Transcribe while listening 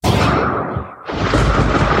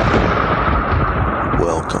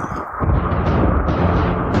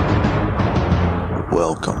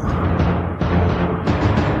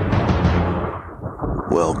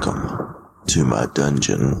my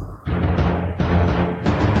dungeon.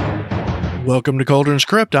 Welcome to Cauldron's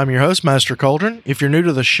Crypt. I'm your host, Master Cauldron. If you're new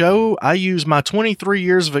to the show, I use my 23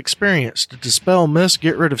 years of experience to dispel myths,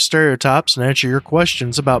 get rid of stereotypes, and answer your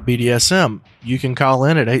questions about BDSM. You can call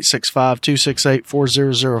in at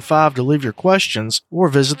 865-268-4005 to leave your questions, or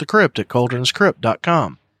visit the crypt at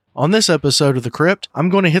cauldronscrypt.com. On this episode of The Crypt, I'm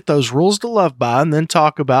going to hit those rules to love by and then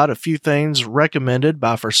talk about a few things recommended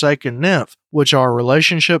by Forsaken Nymph, which are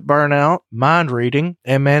relationship burnout, mind reading,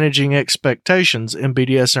 and managing expectations in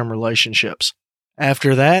BDSM relationships.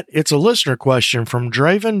 After that, it's a listener question from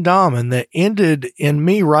Draven Dahmen that ended in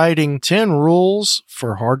me writing 10 rules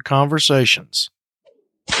for hard conversations.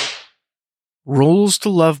 Rules to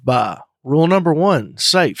love by. Rule number 1,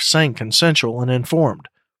 safe, sane, consensual, and informed.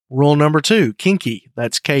 Rule number 2, kinky.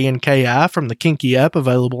 That's KNKI from the Kinky app,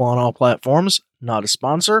 available on all platforms. Not a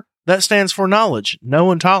sponsor. That stands for knowledge,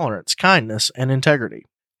 no intolerance, kindness, and integrity.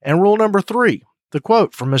 And rule number 3, the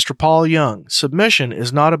quote from Mr. Paul Young: submission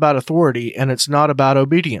is not about authority and it's not about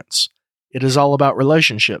obedience. It is all about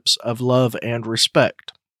relationships of love and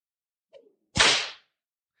respect.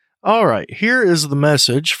 All right, here is the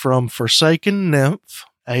message from Forsaken Nymph,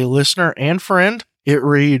 a listener and friend. It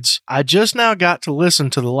reads, I just now got to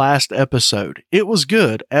listen to the last episode. It was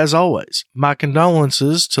good, as always. My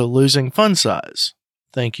condolences to losing Fun Size.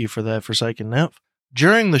 Thank you for that, Forsaken Nymph.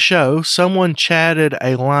 During the show, someone chatted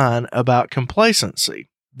a line about complacency.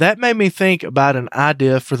 That made me think about an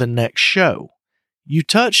idea for the next show. You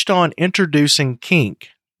touched on introducing kink,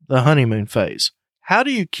 the honeymoon phase. How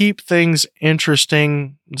do you keep things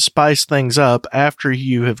interesting, spice things up after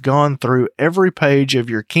you have gone through every page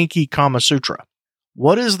of your kinky Kama Sutra?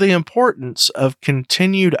 What is the importance of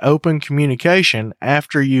continued open communication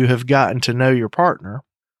after you have gotten to know your partner?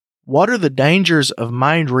 What are the dangers of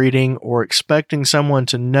mind reading or expecting someone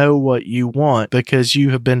to know what you want because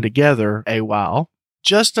you have been together a while?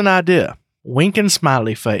 Just an idea. Wink and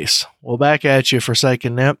smiley face. Well, back at you,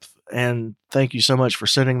 Forsaken Nymph, and thank you so much for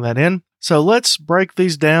sending that in. So let's break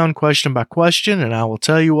these down question by question, and I will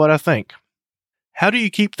tell you what I think. How do you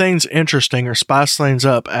keep things interesting or spice things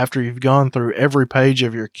up after you've gone through every page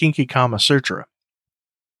of your kinky Kama Sutra?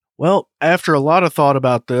 Well, after a lot of thought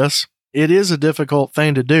about this, it is a difficult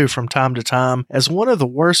thing to do from time to time, as one of the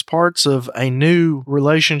worst parts of a new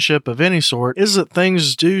relationship of any sort is that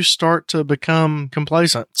things do start to become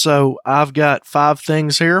complacent. So I've got 5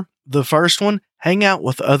 things here. The first one, hang out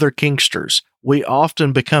with other kinksters. We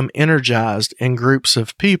often become energized in groups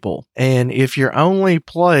of people, and if your only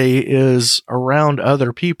play is around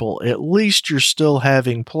other people, at least you're still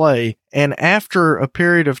having play, and after a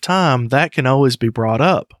period of time, that can always be brought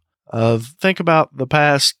up. Think about the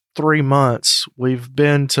past 3 months. We've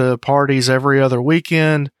been to parties every other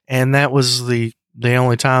weekend, and that was the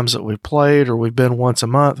only times that we've played, or we've been once a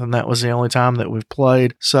month, and that was the only time that we've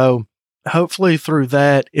played. So hopefully through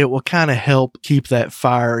that, it will kind of help keep that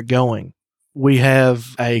fire going. We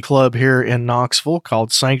have a club here in Knoxville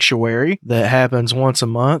called Sanctuary that happens once a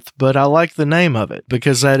month, but I like the name of it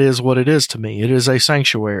because that is what it is to me. It is a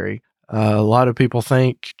sanctuary. A lot of people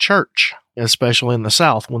think church, especially in the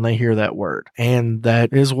South, when they hear that word. And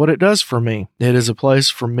that is what it does for me. It is a place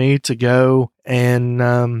for me to go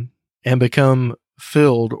and become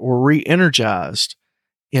filled or re-energized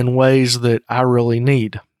in ways that I really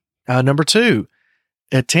need. Number 2,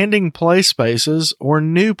 attending play spaces or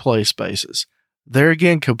new play spaces. There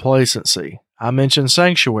again, complacency. I mentioned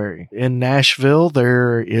Sanctuary. In Nashville,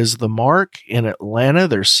 there is The Mark. In Atlanta,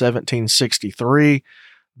 there's 1763.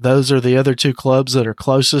 Those are the other 2 clubs that are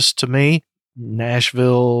closest to me.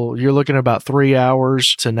 Nashville, you're looking at about 3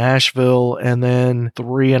 hours to Nashville, and then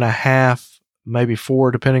 3.5, maybe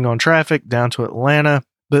 4, depending on traffic, down to Atlanta.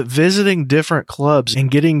 But visiting different clubs and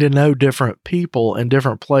getting to know different people and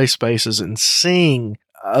different play spaces and seeing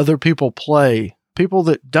other people play, people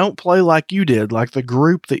that don't play like you did, like the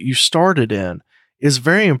group that you started in, is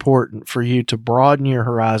very important for you to broaden your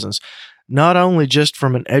horizons, not only just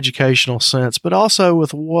from an educational sense, but also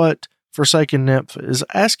with what Forsaken Nymph is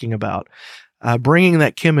asking about, bringing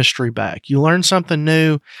that chemistry back. You learn something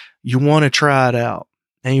new, you want to try it out,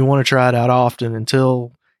 and you want to try it out often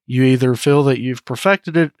until you either feel that you've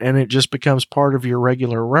perfected it and it just becomes part of your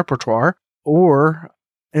regular repertoire, or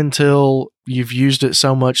until you've used it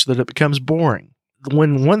so much that it becomes boring.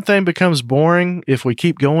 When one thing becomes boring, if we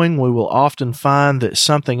keep going, we will often find that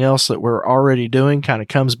something else that we're already doing kind of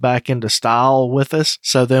comes back into style with us.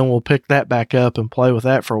 So then we'll pick that back up and play with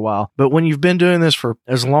that for a while. But when you've been doing this for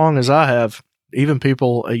as long as I have, even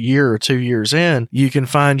people a year or 2 years in, you can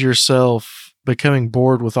find yourself becoming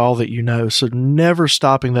bored with all that you know. So never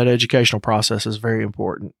stopping that educational process is very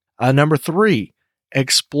important. Number 3,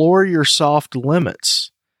 explore your soft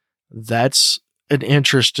limits. That's an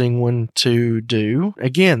interesting one to do.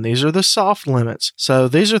 Again, these are the soft limits. So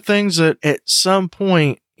these are things that at some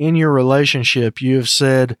point in your relationship you have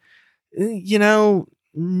said, under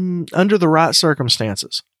the right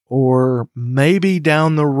circumstances, or maybe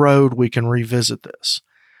down the road we can revisit this.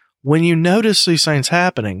 When you notice these things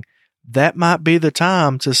happening, that might be the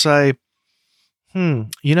time to say,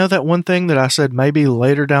 that one thing that I said maybe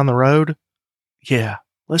later down the road? Yeah,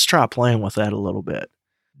 let's try playing with that a little bit.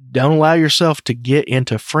 Don't allow yourself to get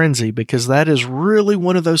into frenzy, because that is really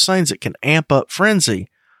one of those things that can amp up frenzy.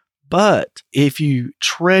 But if you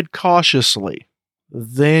tread cautiously,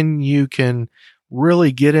 then you can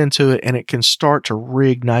really get into it and it can start to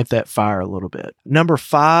reignite that fire a little bit. Number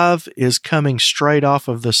 5 is coming straight off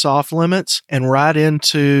of the soft limits and right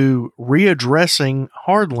into readdressing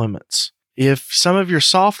hard limits. If some of your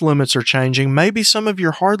soft limits are changing, maybe some of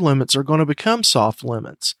your hard limits are going to become soft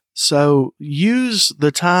limits. So use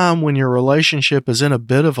the time when your relationship is in a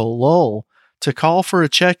bit of a lull to call for a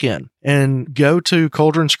check-in, and go to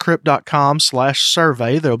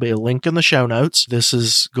cauldronscrypt.com/survey. There'll be a link in the show notes. This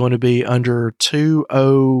is going to be under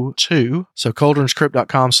 202. So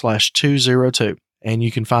cauldronscrypt.com/202. And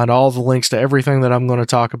you can find all the links to everything that I'm going to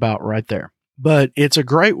talk about right there. But it's a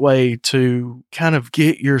great way to kind of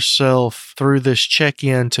get yourself through this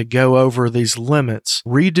check-in to go over these limits.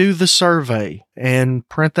 Redo the survey and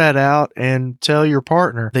print that out and tell your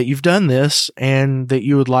partner that you've done this and that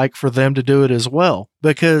you would like for them to do it as well.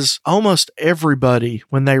 Because almost everybody,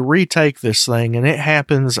 when they retake this thing, and it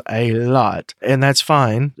happens a lot, and that's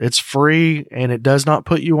fine, it's free and it does not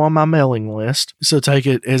put you on my mailing list, so take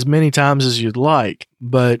it as many times as you'd like.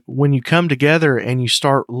 But when you come together and you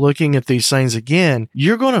start looking at these things again,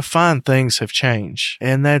 you're going to find things have changed,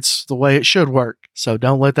 and that's the way it should work. So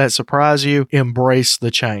don't let that surprise you. Embrace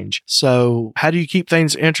the change. So how do you keep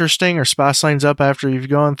things interesting or spice things up after you've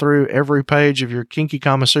gone through every page of your Kinky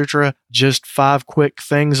Kama Sutra? Just 5 quick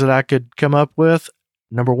things that I could come up with.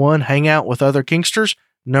 Number 1, hang out with other kinksters.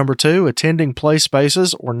 Number 2, attending play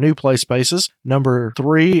spaces or new play spaces. Number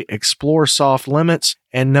 3, explore soft limits.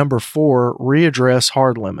 And number 4, readdress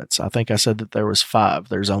hard limits. I think I said that there was 5.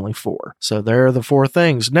 There's only 4. So there are the 4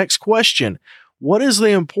 things. Next question. What is the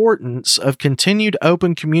importance of continued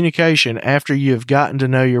open communication after you have gotten to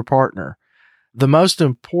know your partner? The most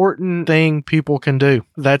important thing people can do.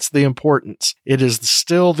 That's the importance. It is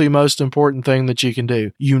still the most important thing that you can do.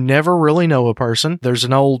 You never really know a person. There's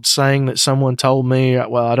an old saying that someone told me,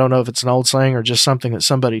 well, I don't know if it's an old saying or just something that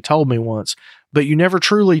somebody told me once, but you never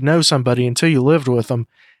truly know somebody until you lived with them.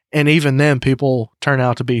 And even then, people turn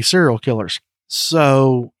out to be serial killers.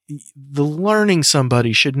 So the learning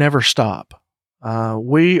somebody should never stop.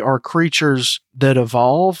 We are creatures that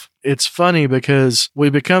evolve. It's funny because we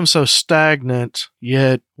become so stagnant,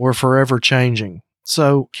 yet we're forever changing.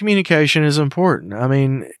 So communication is important. I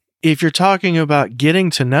mean, if you're talking about getting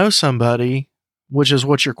to know somebody, which is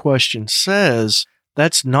what your question says,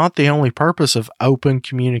 that's not the only purpose of open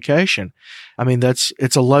communication. I mean,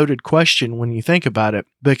 it's a loaded question when you think about it,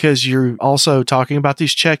 because you're also talking about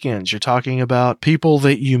these check-ins. You're talking about people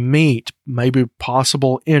that you meet, maybe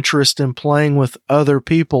possible interest in playing with other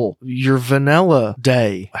people, your vanilla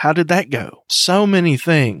day. How did that go? So many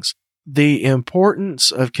things. The importance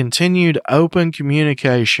of continued open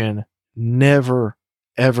communication never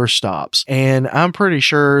ever stops. And I'm pretty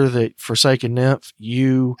sure that Forsaken Nymph,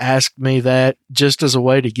 you asked me that just as a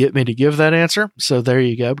way to get me to give that answer. So there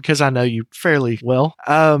you go, because I know you fairly well.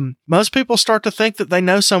 Most people start to think that they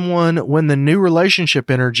know someone when the new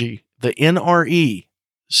relationship energy, the NRE,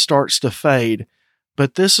 starts to fade.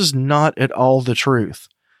 But this is not at all the truth.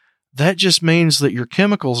 That just means that your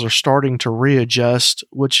chemicals are starting to readjust,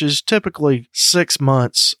 which is typically 6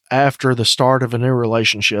 months after the start of a new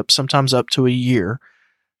relationship, sometimes up to a year.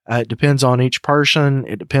 It depends on each person.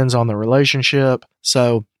 It depends on the relationship.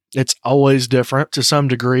 So it's always different to some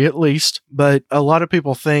degree, at least. But a lot of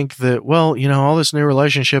people think that, well, all this new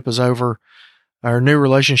relationship is over. Our new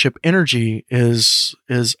relationship energy is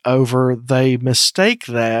over. They mistake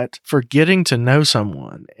that for getting to know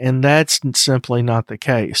someone. And that's simply not the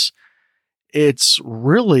case. It's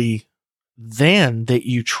really then that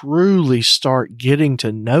you truly start getting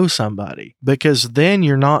to know somebody, because then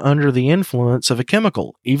you're not under the influence of a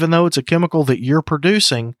chemical. Even though it's a chemical that you're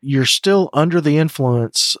producing, you're still under the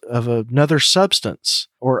influence of another substance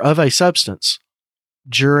or of a substance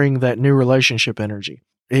during that new relationship energy.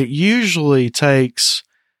 It usually takes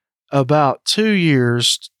about 2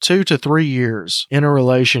 to 3 years in a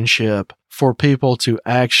relationship for people to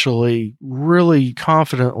actually really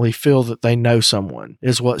confidently feel that they know someone,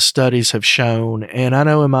 is what studies have shown. And I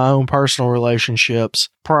know in my own personal relationships,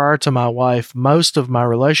 prior to my wife, most of my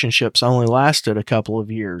relationships only lasted a couple of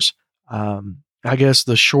years. I guess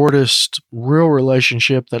the shortest real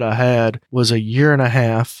relationship that I had was 1.5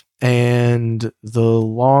 years, and the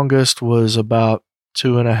longest was about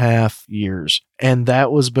 2.5 years. And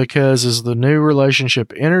that was because as the new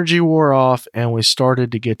relationship energy wore off and we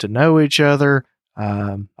started to get to know each other,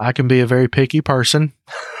 I can be a very picky person.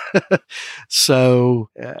 So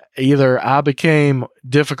either I became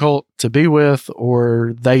difficult to be with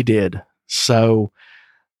or they did. So,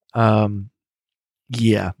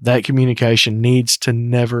 yeah, that communication needs to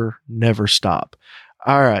never stop.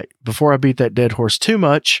 All right, before I beat that dead horse too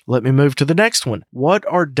much, let me move to the next one. What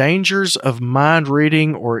are dangers of mind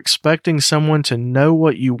reading or expecting someone to know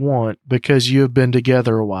what you want because you have been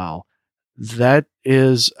together a while? That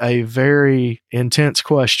is a very intense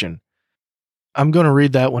question. I'm going to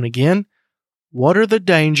read that one again. What are the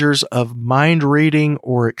dangers of mind reading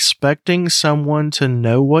or expecting someone to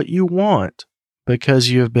know what you want because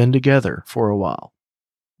you have been together for a while?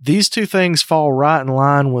 These two things fall right in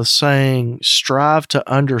line with saying strive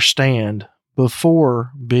to understand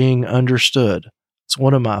before being understood. It's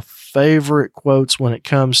one of my favorite quotes when it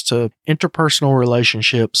comes to interpersonal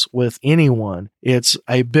relationships with anyone. It's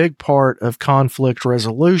a big part of conflict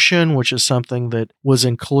resolution, which is something that was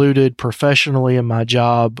included professionally in my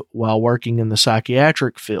job while working in the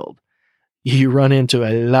psychiatric field. You run into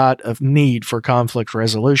a lot of need for conflict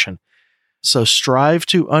resolution. So strive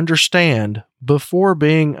to understand before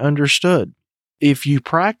being understood. If you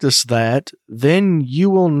practice that, then you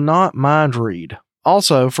will not mind read.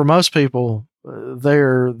 Also, for most people,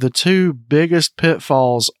 they're the two biggest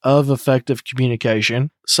pitfalls of effective communication.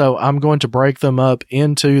 So I'm going to break them up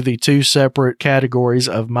into the two separate categories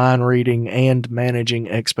of mind reading and managing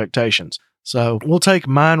expectations. So we'll take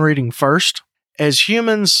mind reading first. As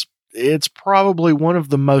humans, it's probably one of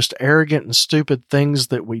the most arrogant and stupid things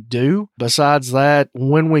that we do. Besides that,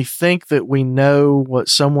 when we think that we know what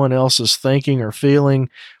someone else is thinking or feeling,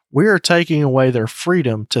 we are taking away their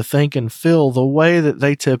freedom to think and feel the way that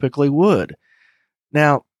they typically would.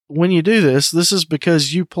 Now, when you do this is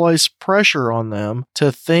because you place pressure on them to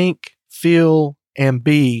think, feel, and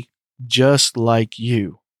be just like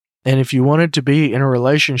you. And if you wanted to be in a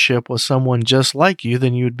relationship with someone just like you,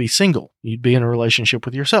 then you would be single. You'd be in a relationship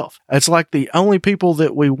with yourself. It's like the only people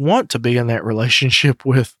that we want to be in that relationship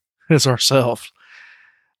with is ourselves.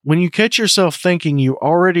 When you catch yourself thinking you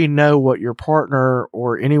already know what your partner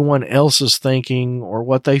or anyone else is thinking or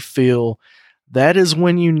what they feel, that is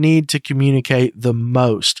when you need to communicate the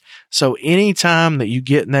most. So anytime that you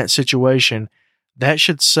get in that situation, that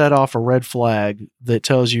should set off a red flag that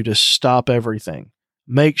tells you to stop everything.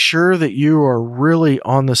 Make sure that you are really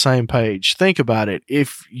on the same page. Think about it.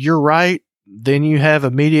 If you're right, then you have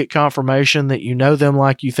immediate confirmation that you know them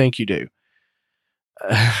like you think you do.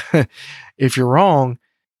 If you're wrong,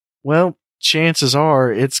 well, chances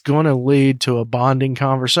are it's going to lead to a bonding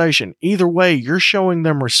conversation. Either way, you're showing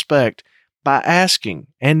them respect by asking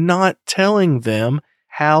and not telling them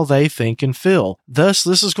how they think and feel. Thus,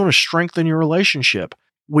 this is going to strengthen your relationship.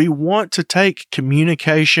 We want to take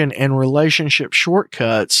communication and relationship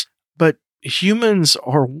shortcuts, but humans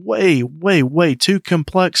are way, way, way too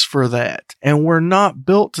complex for that. And we're not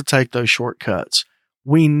built to take those shortcuts.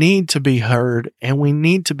 We need to be heard and we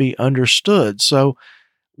need to be understood. So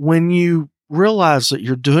when you realize that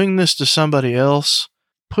you're doing this to somebody else,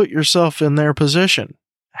 put yourself in their position.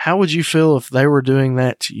 How would you feel if they were doing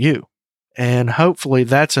that to you? And hopefully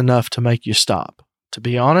that's enough to make you stop. To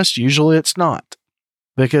be honest, usually it's not.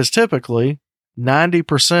 Because typically,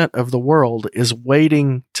 90% of the world is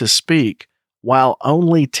waiting to speak, while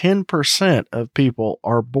only 10% of people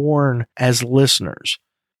are born as listeners.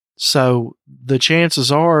 So the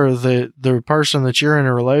chances are that the person that you're in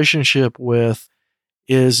a relationship with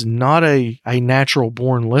is not a natural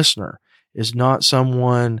born listener, is not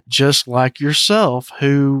someone just like yourself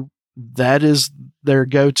who that is their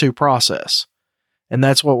go-to process. And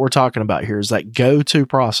that's what we're talking about here, is that go-to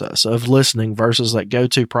process of listening versus that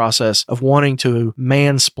go-to process of wanting to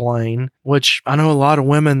mansplain, which I know a lot of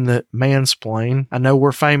women that mansplain. I know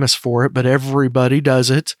we're famous for it, but everybody does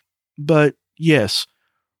it. But yes,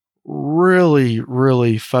 really,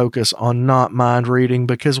 really focus on not mind reading,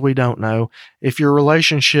 because we don't know. If your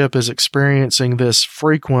relationship is experiencing this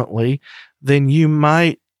frequently, then you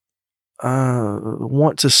might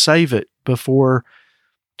want to save it before,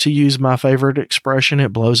 to use my favorite expression,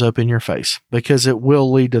 it blows up in your face, because it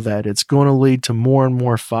will lead to that. It's going to lead to more and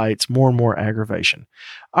more fights, more and more aggravation.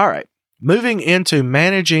 All right. Moving into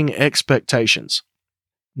managing expectations.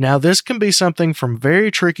 Now, this can be something from very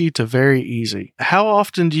tricky to very easy. How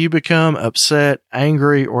often do you become upset,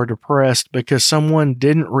 angry, or depressed because someone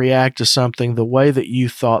didn't react to something the way that you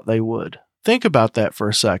thought they would? Think about that for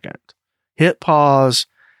a second. Hit pause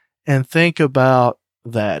and think about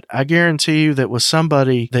that. I guarantee you that with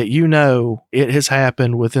somebody that you know, it has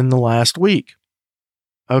happened within the last week.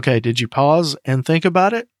 Okay, did you pause and think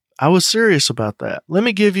about it? I was serious about that. Let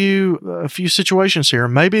me give you a few situations here.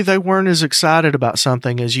 Maybe they weren't as excited about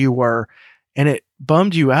something as you were, and it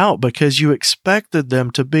bummed you out because you expected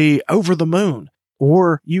them to be over the moon.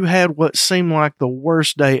 Or you had what seemed like the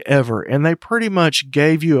worst day ever, and they pretty much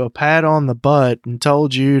gave you a pat on the butt and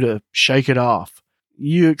told you to shake it off.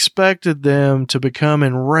 You expected them to become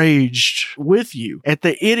enraged with you at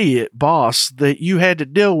the idiot boss that you had to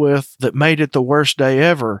deal with that made it the worst day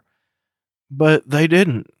ever. But they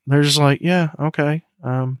didn't. They're just like, yeah, okay.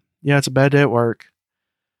 Yeah, it's a bad day at work.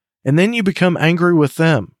 And then you become angry with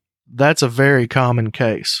them. That's a very common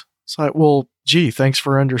case. It's like, well, gee, thanks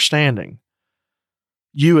for understanding.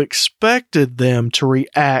 You expected them to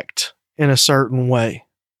react in a certain way,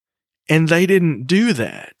 and they didn't do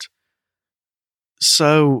that.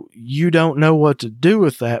 So you don't know what to do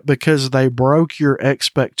with that because they broke your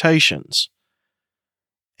expectations.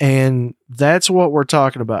 And that's what we're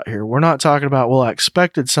talking about here. We're not talking about, well, I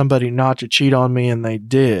expected somebody not to cheat on me and they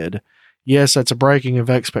did. Yes, that's a breaking of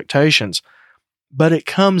expectations. But it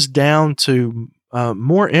comes down to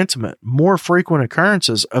more intimate, more frequent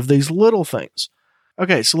occurrences of these little things.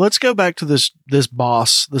 Okay, so let's go back to this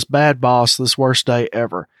boss, this bad boss, this worst day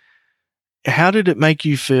ever. How did it make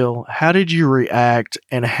you feel? How did you react?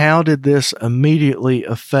 And how did this immediately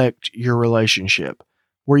affect your relationship?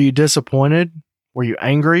 Were you disappointed? Were you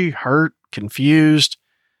angry, hurt, confused?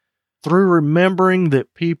 Through remembering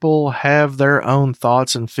that people have their own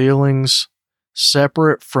thoughts and feelings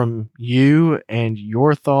separate from you and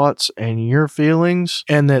your thoughts and your feelings,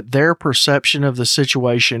 and that their perception of the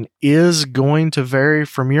situation is going to vary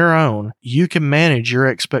from your own, you can manage your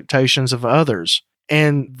expectations of others.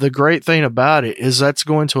 And the great thing about it is that's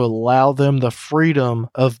going to allow them the freedom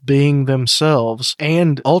of being themselves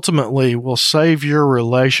and ultimately will save your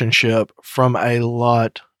relationship from a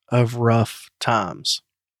lot of rough times.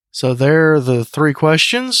 So there are the 3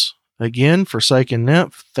 questions. Again, Forsaken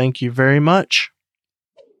Nymph, thank you very much.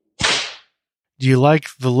 Do you like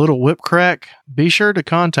the little whip crack? Be sure to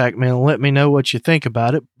contact me and let me know what you think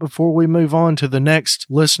about it before we move on to the next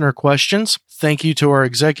listener questions. Thank you to our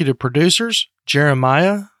executive producers,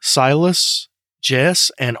 Jeremiah, Silas, Jess,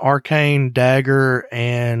 and Arcane Dagger,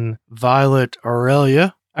 and Violet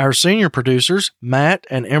Aurelia. Our senior producers, Matt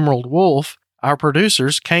and Emerald Wolf. Our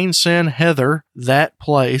producers, Kane Sin Heather, That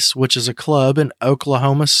Place, which is a club in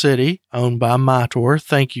Oklahoma City, owned by Mytor.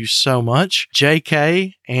 Thank you so much.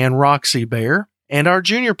 JK and Roxy Bear. And our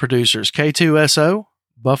junior producers, K2SO,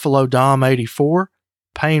 Buffalo Dom 84,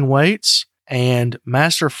 Payne Waits, and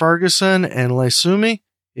Master Ferguson and Lesumi.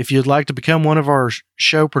 If you'd like to become one of our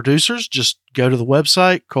show producers, just go to the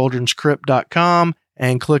website, cauldronscrypt.com,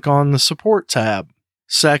 and click on the support tab.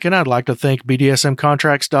 Second, I'd like to thank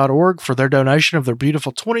BDSMcontracts.org for their donation of their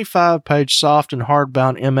beautiful 25-page soft and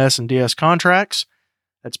hardbound MS and DS contracts.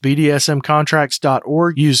 That's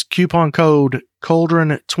BDSMcontracts.org. Use coupon code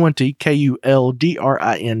Cauldron20,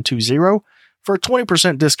 KULDRIN20, for a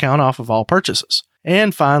 20% discount off of all purchases.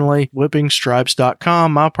 And finally,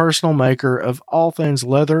 WhippingStripes.com, my personal maker of all things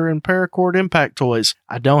leather and paracord impact toys.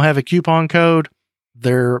 I don't have a coupon code.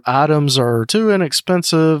 Their items are too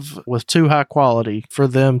inexpensive with too high quality for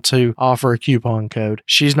them to offer a coupon code.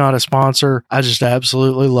 She's not a sponsor. I just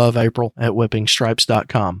absolutely love April at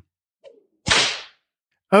WhippingStripes.com.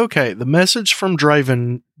 Okay, the message from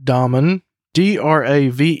Draven Domon,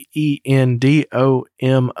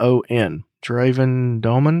 DravenDomon. Draven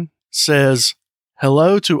Domon says,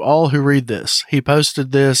 hello to all who read this. He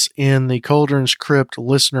posted this in the Cauldron's Crypt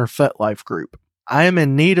listener FetLife group. I am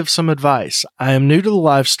in need of some advice. I am new to the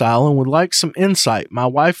lifestyle and would like some insight. My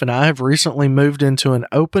wife and I have recently moved into an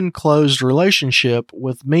open-closed relationship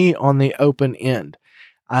with me on the open end.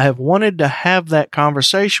 I have wanted to have that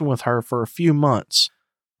conversation with her for a few months.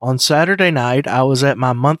 On Saturday night, I was at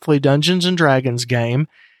my monthly Dungeons & Dragons game,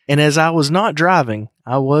 and as I was not driving,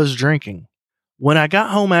 I was drinking. When I got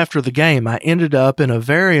home after the game, I ended up in a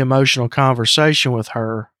very emotional conversation with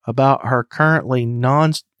her about her currently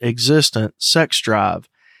non-existent sex drive,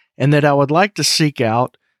 and that I would like to seek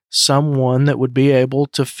out someone that would be able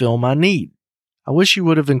to fill my need. I wish you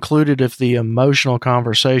would have included if the emotional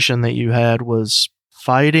conversation that you had was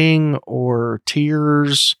fighting or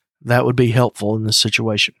tears. That would be helpful in this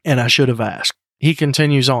situation, and I should have asked. He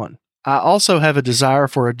continues on. I also have a desire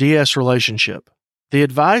for a DS relationship. The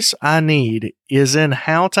advice I need is in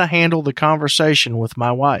how to handle the conversation with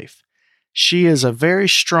my wife. She is a very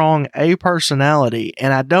strong A personality,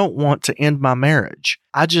 and I don't want to end my marriage.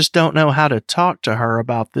 I just don't know how to talk to her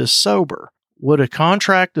about this sober. Would a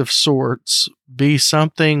contract of sorts be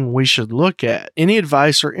something we should look at? Any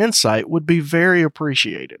advice or insight would be very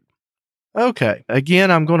appreciated. Okay, again,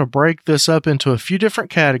 I'm going to break this up into a few different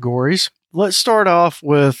categories. Let's start off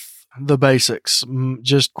with the basics.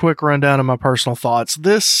 Just quick rundown of my personal thoughts.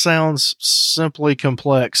 This sounds simply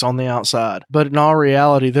complex on the outside, but in all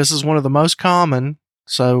reality, this is one of the most common,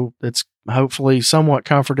 so it's hopefully somewhat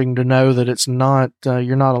comforting to know that it's not,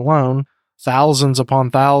 you're not alone. Thousands upon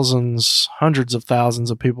thousands, hundreds of thousands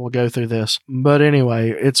of people go through this. But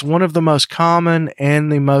anyway, it's one of the most common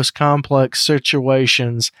and the most complex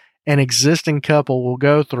situations an existing couple will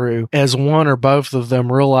go through as one or both of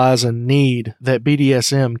them realize a need that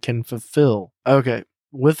BDSM can fulfill. Okay,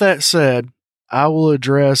 with that said, I will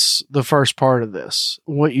address the first part of this,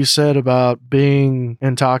 what you said about being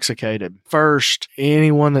intoxicated. First,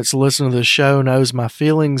 anyone that's listened to the show knows my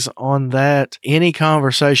feelings on that. Any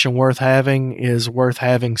conversation worth having is worth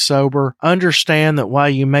having sober. Understand that while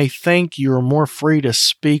you may think you are more free to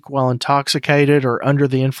speak while intoxicated or under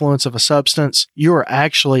the influence of a substance, you are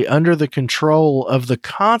actually under the control of the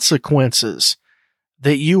consequences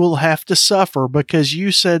that you will have to suffer because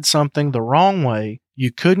you said something the wrong way. You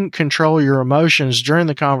couldn't control your emotions during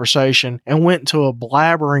the conversation and went into a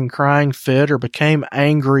blabbering crying fit or became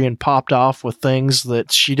angry and popped off with things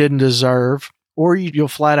that she didn't deserve, or you'll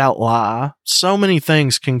flat out lie. So many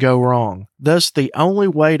things can go wrong. Thus, the only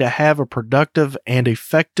way to have a productive and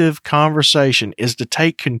effective conversation is to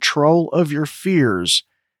take control of your fears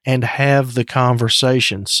and have the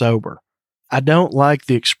conversation sober. I don't like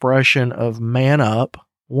the expression of man up.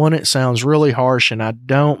 One, it sounds really harsh, and I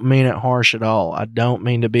don't mean it harsh at all. I don't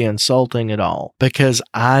mean to be insulting at all, because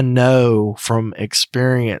I know from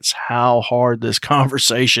experience how hard this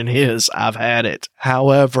conversation is. I've had it.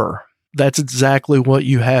 However, that's exactly what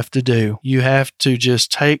you have to do. You have to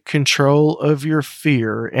just take control of your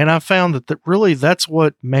fear. And I found that really that's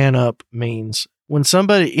what man up means. When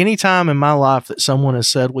anytime in my life that someone has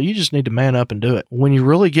said, well, you just need to man up and do it. When you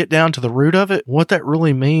really get down to the root of it, what that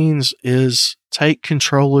really means is take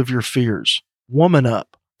control of your fears. Woman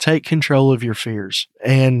up. Take control of your fears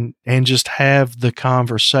and just have the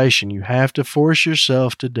conversation. You have to force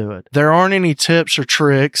yourself to do it. There aren't any tips or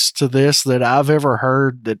tricks to this that I've ever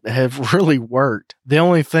heard that have really worked. The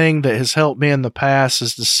only thing that has helped me in the past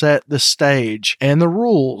is to set the stage and the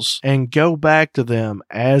rules and go back to them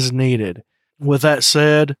as needed. With that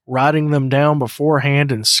said, writing them down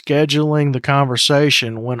beforehand and scheduling the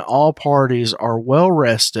conversation when all parties are well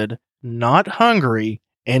rested, not hungry,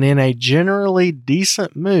 and in a generally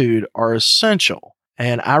decent mood are essential.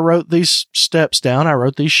 And I wrote these steps down. I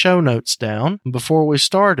wrote these show notes down before we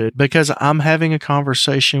started because I'm having a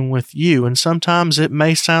conversation with you. And sometimes it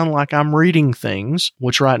may sound like I'm reading things,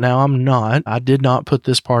 which right now I'm not. I did not put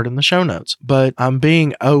this part in the show notes, but I'm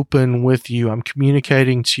being open with you. I'm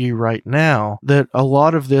communicating to you right now that a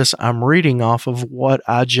lot of this I'm reading off of what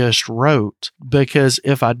I just wrote, because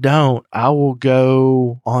if I don't, I will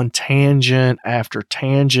go on tangent after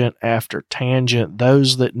tangent after tangent.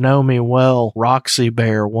 Those that know me well, Roxy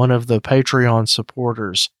Bear, one of the Patreon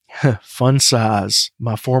supporters, Fun Size,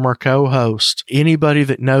 my former co-host. Anybody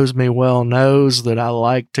that knows me well knows that I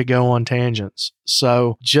like to go on tangents.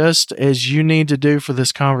 So just as you need to do for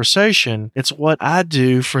this conversation, it's what I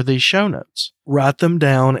do for these show notes. Write them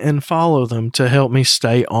down and follow them to help me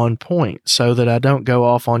stay on point so that I don't go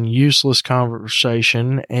off on useless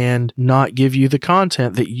conversation and not give you the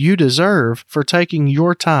content that you deserve for taking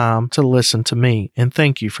your time to listen to me. And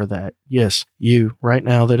thank you for that. Yes, you right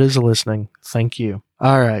now that is listening. Thank you.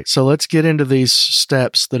 All right, so let's get into these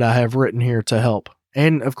steps that I have written here to help.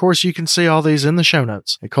 And of course, you can see all these in the show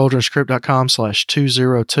notes at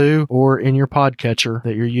cauldronscript.com/202 or in your podcatcher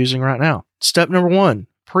that you're using right now. Step number 1,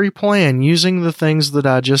 pre-plan using the things that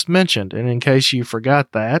I just mentioned. And in case you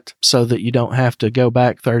forgot that, so that you don't have to go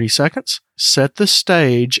back 30 seconds, set the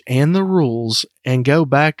stage and the rules and go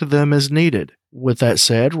back to them as needed. With that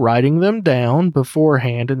said, writing them down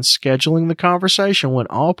beforehand and scheduling the conversation when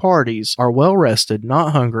all parties are well rested,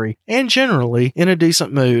 not hungry, and generally in a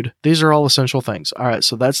decent mood. These are all essential things. All right,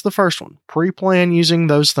 so that's the first one. Pre-plan using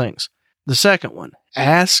those things. The second one,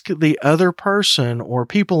 ask the other person or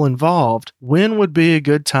people involved when would be a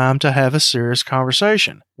good time to have a serious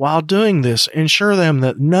conversation. While doing this, ensure them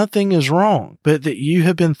that nothing is wrong, but that you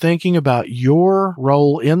have been thinking about your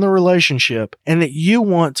role in the relationship and that you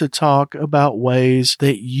want to talk about ways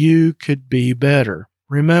that you could be better.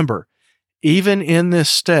 Remember, Even in this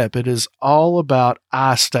step, it is all about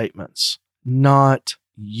I statements, not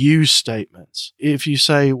you statements. If you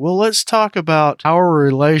say, well, let's talk about our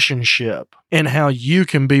relationship and how you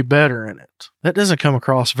can be better in it, that doesn't come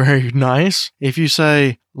across very nice. If you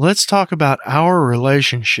say, let's talk about our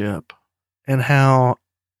relationship and how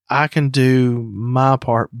I can do my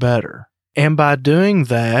part better. And by doing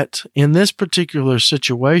that, in this particular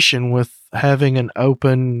situation with having an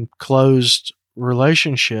open, closed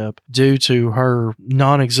relationship due to her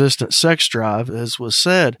non-existent sex drive, as was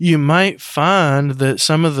said, you might find that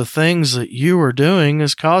some of the things that you are doing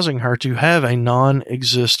is causing her to have a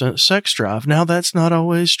non-existent sex drive. Now, that's not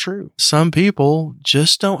always true. Some people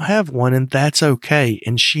just don't have one, and that's okay.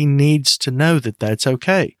 And she needs to know that that's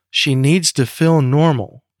okay. She needs to feel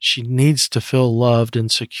normal. She needs to feel loved and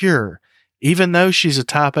secure. Even though she's a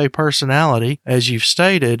type A personality, as you've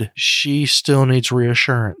stated, she still needs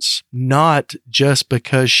reassurance. Not just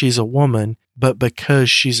because she's a woman, but because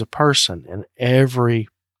she's a person, and every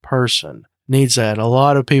person needs that. A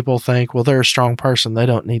lot of people think, well, they're a strong person, they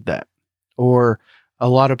don't need that. Or a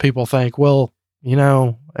lot of people think, well,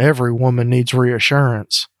 every woman needs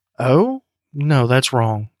reassurance. Oh, no, that's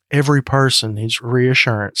wrong. Every person needs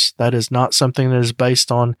reassurance. That is not something that is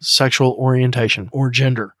based on sexual orientation or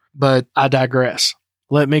gender. But I digress.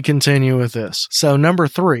 Let me continue with this. So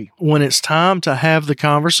 3, when it's time to have the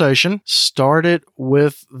conversation, start it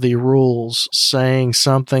with the rules, saying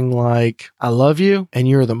something like, I love you, and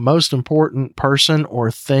you're the most important person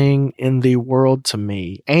or thing in the world to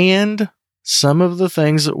me. And some of the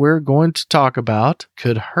things that we're going to talk about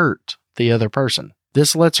could hurt the other person.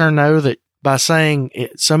 This lets her know that by saying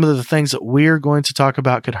some of the things that we're going to talk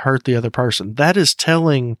about could hurt the other person, that is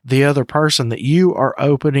telling the other person that you are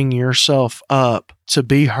opening yourself up to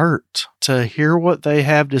be hurt, to hear what they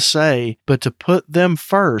have to say, but to put them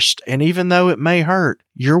first. And even though it may hurt,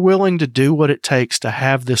 you're willing to do what it takes to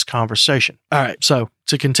have this conversation. All right. So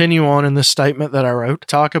to continue on in this statement that I wrote,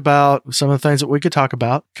 talk about some of the things that we could talk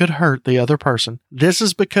about could hurt the other person. This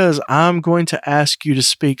is because I'm going to ask you to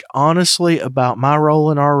speak honestly about my role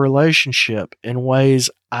in our relationship in ways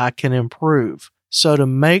I can improve. So to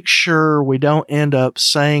make sure we don't end up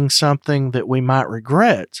saying something that we might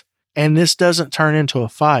regret, and this doesn't turn into a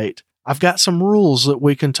fight, I've got some rules that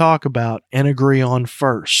we can talk about and agree on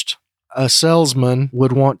first. A salesman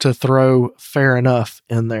would want to throw fair enough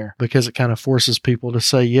in there because it kind of forces people to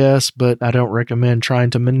say yes, but I don't recommend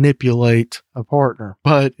trying to manipulate a partner.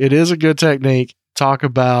 But it is a good technique. Talk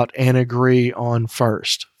about and agree on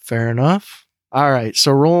first. Fair enough? All right.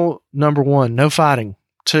 So rule number 1, no fighting.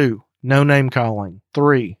 2, no name calling.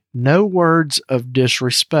 3, no words of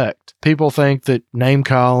disrespect. People think that name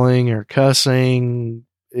calling or cussing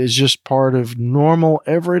is just part of normal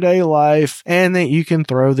everyday life and that you can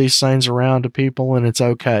throw these things around to people and it's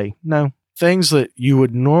okay. No. Things that you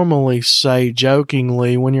would normally say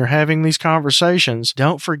jokingly when you're having these conversations,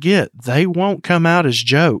 don't forget, they won't come out as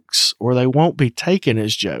jokes or they won't be taken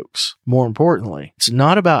as jokes. More importantly, it's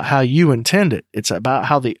not about how you intend it. It's about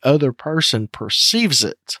how the other person perceives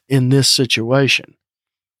it in this situation.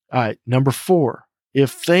 All right, number 4.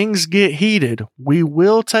 If things get heated, we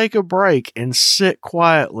will take a break and sit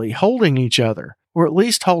quietly, holding each other, or at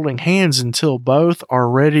least holding hands until both are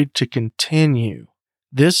ready to continue.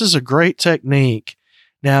 This is a great technique.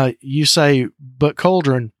 Now, you say, but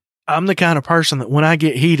Coldren, I'm the kind of person that when I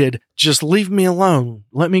get heated, just leave me alone.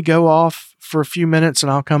 Let me go off for a few minutes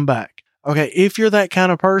and I'll come back. Okay, if you're that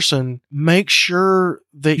kind of person, make sure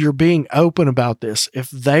that you're being open about this.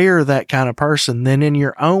 If they are that kind of person, then in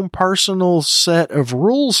your own personal set of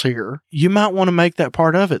rules here, you might want to make that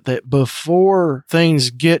part of it, that before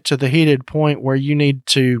things get to the heated point where you need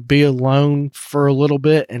to be alone for a little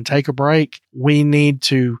bit and take a break, we need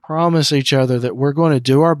to promise each other that we're going to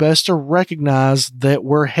do our best to recognize that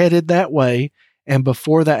we're headed that way. And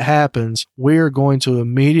before that happens, we are going to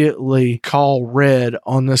immediately call red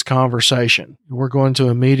on this conversation. We're going to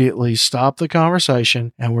immediately stop the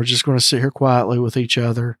conversation and we're just going to sit here quietly with each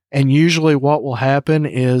other. And usually what will happen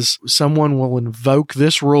is someone will invoke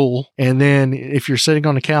this rule. And then if you're sitting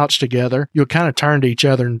on the couch together, you'll kind of turn to each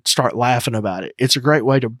other and start laughing about it. It's a great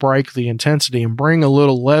way to break the intensity and bring a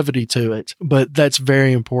little levity to it. But that's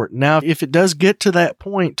very important. Now, if it does get to that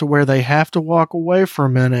point to where they have to walk away for a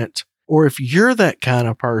minute, or if you're that kind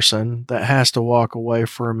of person that has to walk away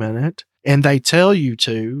for a minute and they tell you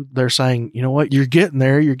to, they're saying, you know what, you're getting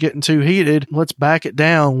there, you're getting too heated, let's back it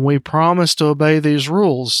down. We promise to obey these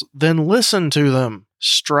rules. Then listen to them.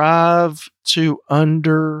 Strive to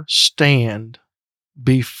understand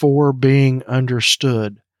before being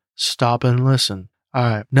understood. Stop and listen. All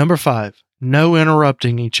right. Number 5, no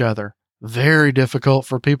interrupting each other. Very difficult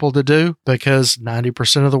for people to do because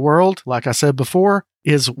 90% of the world, like I said before,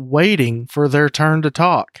 is waiting for their turn to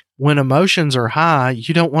talk. When emotions are high,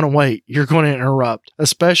 you don't want to wait. You're going to interrupt,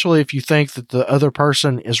 especially if you think that the other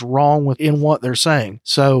person is wrong in what they're saying.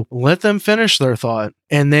 So let them finish their thought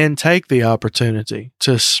and then take the opportunity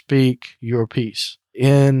to speak your piece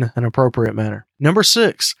in an appropriate manner. Number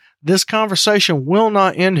 6, this conversation will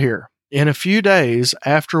not end here. In a few days,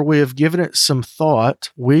 after we have given it some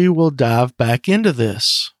thought, we will dive back into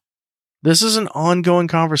this. This is an ongoing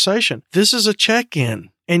conversation. This is a check-in,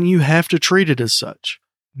 and you have to treat it as such.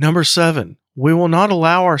 Number 7, we will not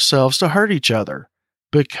allow ourselves to hurt each other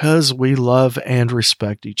because we love and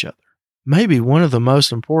respect each other. Maybe one of the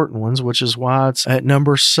most important ones, which is why it's at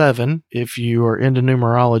number 7. If you are into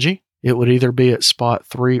numerology, it would either be at spot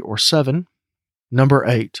 3 or 7. Number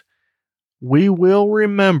 8, we will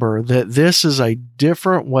remember that this is a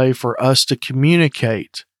different way for us to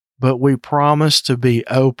communicate, but we promise to be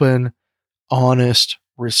open, honest,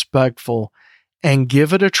 respectful, and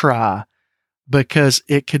give it a try because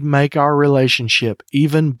it could make our relationship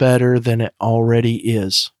even better than it already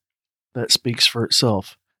is. That speaks for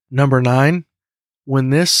itself. Number 9, when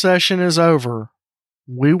this session is over,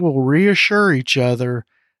 we will reassure each other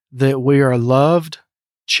that we are loved,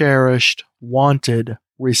 cherished, wanted,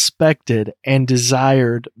 respected, and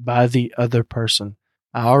desired by the other person.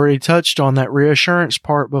 I already touched on that reassurance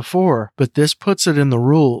part before, but this puts it in the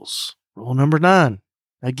rules. Rule number 9.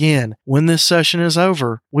 Again, when this session is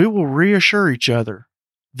over, we will reassure each other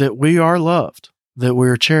that we are loved, that we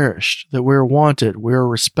are cherished, that we are wanted, we are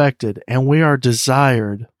respected, and we are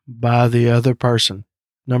desired by the other person.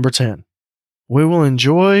 Number 10. We will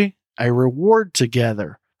enjoy a reward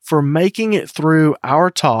together for making it through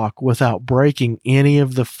our talk without breaking any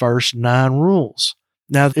of the first 9 rules.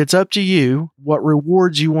 Now, it's up to you what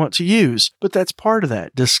rewards you want to use, but that's part of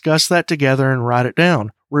that. Discuss that together and write it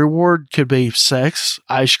down. Reward could be sex,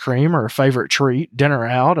 ice cream, or a favorite treat, dinner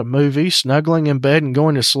out, a movie, snuggling in bed and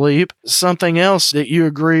going to sleep, something else that you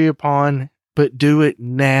agree upon, but do it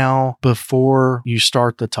now before you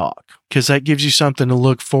start the talk, because that gives you something to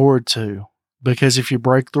look forward to. Because if you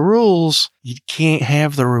break the rules, you can't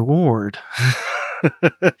have the reward.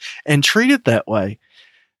 And treat it that way.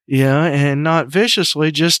 Yeah, and not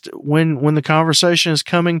viciously, just when the conversation is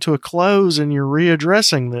coming to a close and you're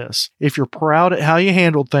readdressing this. If you're proud at how you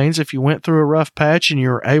handled things, if you went through a rough patch and you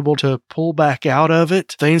were able to pull back out of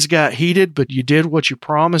it, things got heated, but you did what you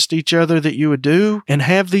promised each other that you would do, and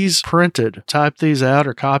have these printed. Type these out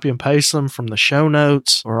or copy and paste them from the show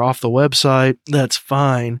notes or off the website. That's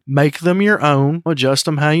fine. Make them your own, adjust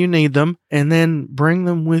them how you need them, and then bring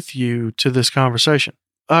them with you to this conversation.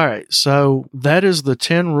 All right, so that is the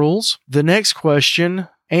 10 rules. The next question,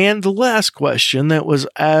 and the last question that was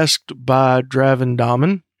asked by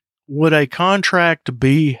Dravendaman, would a contract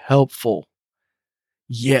be helpful?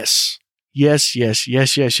 Yes. Yes,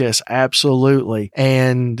 absolutely.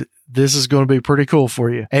 And this is going to be pretty cool for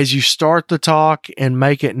you. As you start the talk and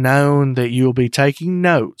make it known that you'll be taking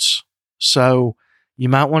notes, so you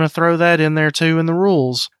might want to throw that in there too in the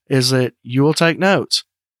rules, is that you will take notes.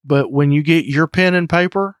 But when you get your pen and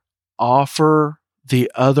paper, offer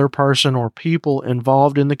the other person or people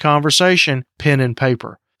involved in the conversation pen and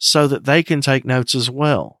paper so that they can take notes as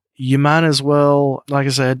well. You might as well, like I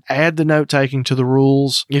said, add the note taking to the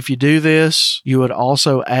rules. If you do this, you would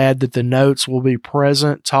also add that the notes will be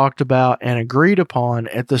present, talked about, and agreed upon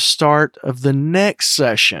at the start of the next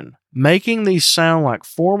session. Making these sound like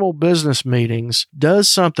formal business meetings does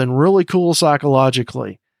something really cool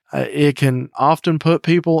psychologically. It can often put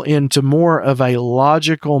people into more of a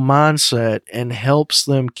logical mindset and helps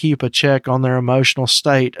them keep a check on their emotional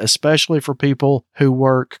state, especially for people who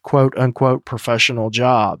work quote unquote professional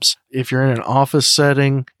jobs. If you're in an office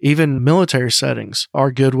setting, even military settings are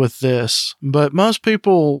good with this. But most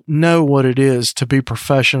people know what it is to be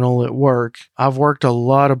professional at work. I've worked a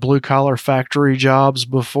lot of blue-collar factory jobs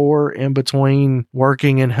before, in between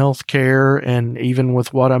working in healthcare and even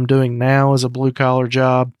with what I'm doing now as a blue-collar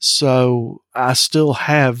job. So I still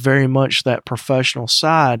have very much that professional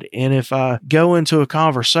side. And if I go into a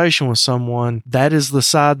conversation with someone, that is the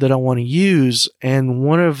side that I want to use. And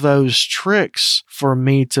one of those tricks for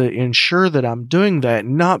me to ensure that I'm doing that,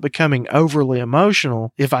 not becoming overly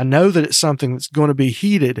emotional, if I know that it's something that's going to be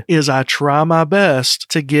heated, is I try my best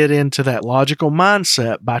to get into that logical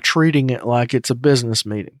mindset by treating it like it's a business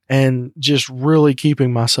meeting and just really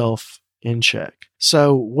keeping myself in check.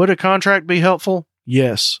 So would a contract be helpful?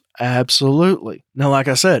 Yes, absolutely. Now, like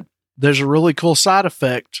I said, there's a really cool side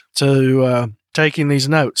effect to taking these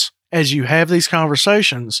notes. As you have these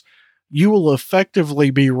conversations, you will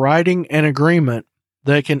effectively be writing an agreement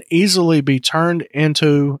that can easily be turned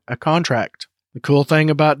into a contract. The cool thing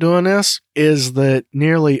about doing this is that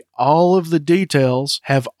nearly all of the details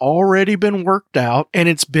have already been worked out, and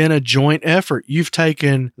it's been a joint effort. You've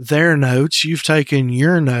taken their notes, you've taken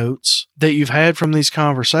your notes that you've had from these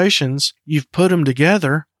conversations, you've put them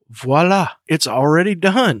together. Voila, it's already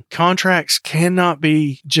done. Contracts cannot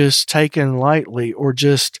be just taken lightly or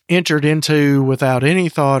just entered into without any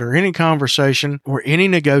thought or any conversation or any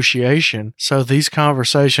negotiation. So these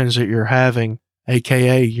conversations that you're having,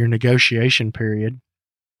 aka your negotiation period,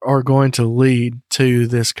 are going to lead to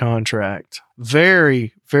this contract.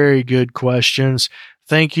 Very, very good questions.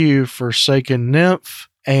 Thank you, Forsaken Nymph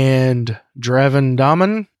and Draven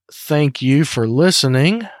Daman. Thank you for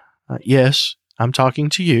listening. Yes, I'm talking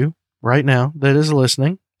to you right now that is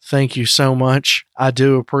listening. Thank you so much. I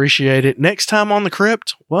do appreciate it. Next time on The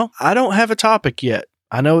Crypt, well, I don't have a topic yet.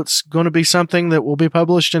 I know it's going to be something that will be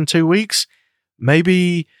published in 2 weeks.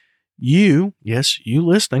 Maybe you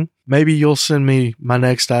listening, maybe you'll send me my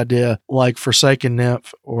next idea like Forsaken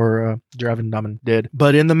Nymph or Draven Daman did.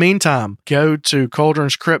 But in the meantime, go to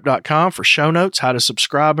cauldronscrypt.com for show notes, how to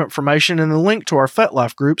subscribe information, and the link to our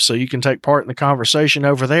FetLife group so you can take part in the conversation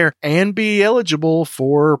over there and be eligible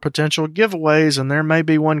for potential giveaways. And there may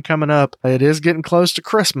be one coming up. It is getting close to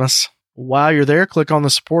Christmas. While you're there, click on the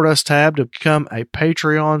Support Us tab to become a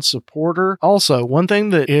Patreon supporter. Also, one thing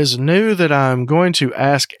that is new that I'm going to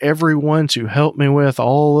ask everyone to help me with,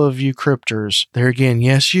 all of you cryptors. There again,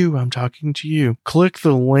 yes, you, I'm talking to you. Click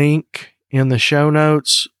the link in the show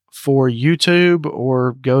notes for YouTube,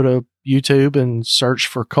 or go to YouTube and search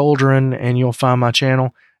for Cauldron and you'll find my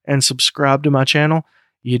channel, and subscribe to my channel.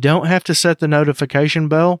 You don't have to set the notification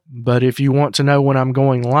bell, but if you want to know when I'm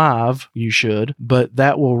going live, you should. But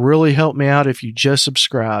that will really help me out if you just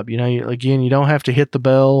subscribe. You know, again, you don't have to hit the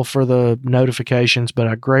bell for the notifications, but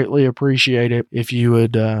I greatly appreciate it if you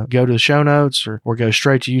would go to the show notes or go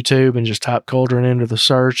straight to YouTube and just type Cauldron into the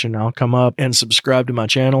search, and I'll come up, and subscribe to my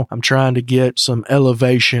channel. I'm trying to get some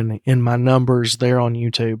elevation in my numbers there on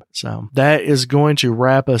YouTube. So that is going to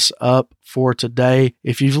wrap us up for today.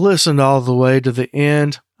 If you've listened all the way to the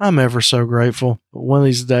end, I'm ever so grateful. One of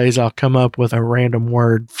these days I'll come up with a random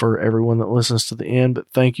word for everyone that listens to the end, but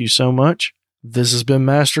thank you so much. This has been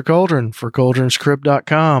Master Cauldron for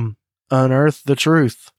cauldronscrypt.com. Unearth the truth.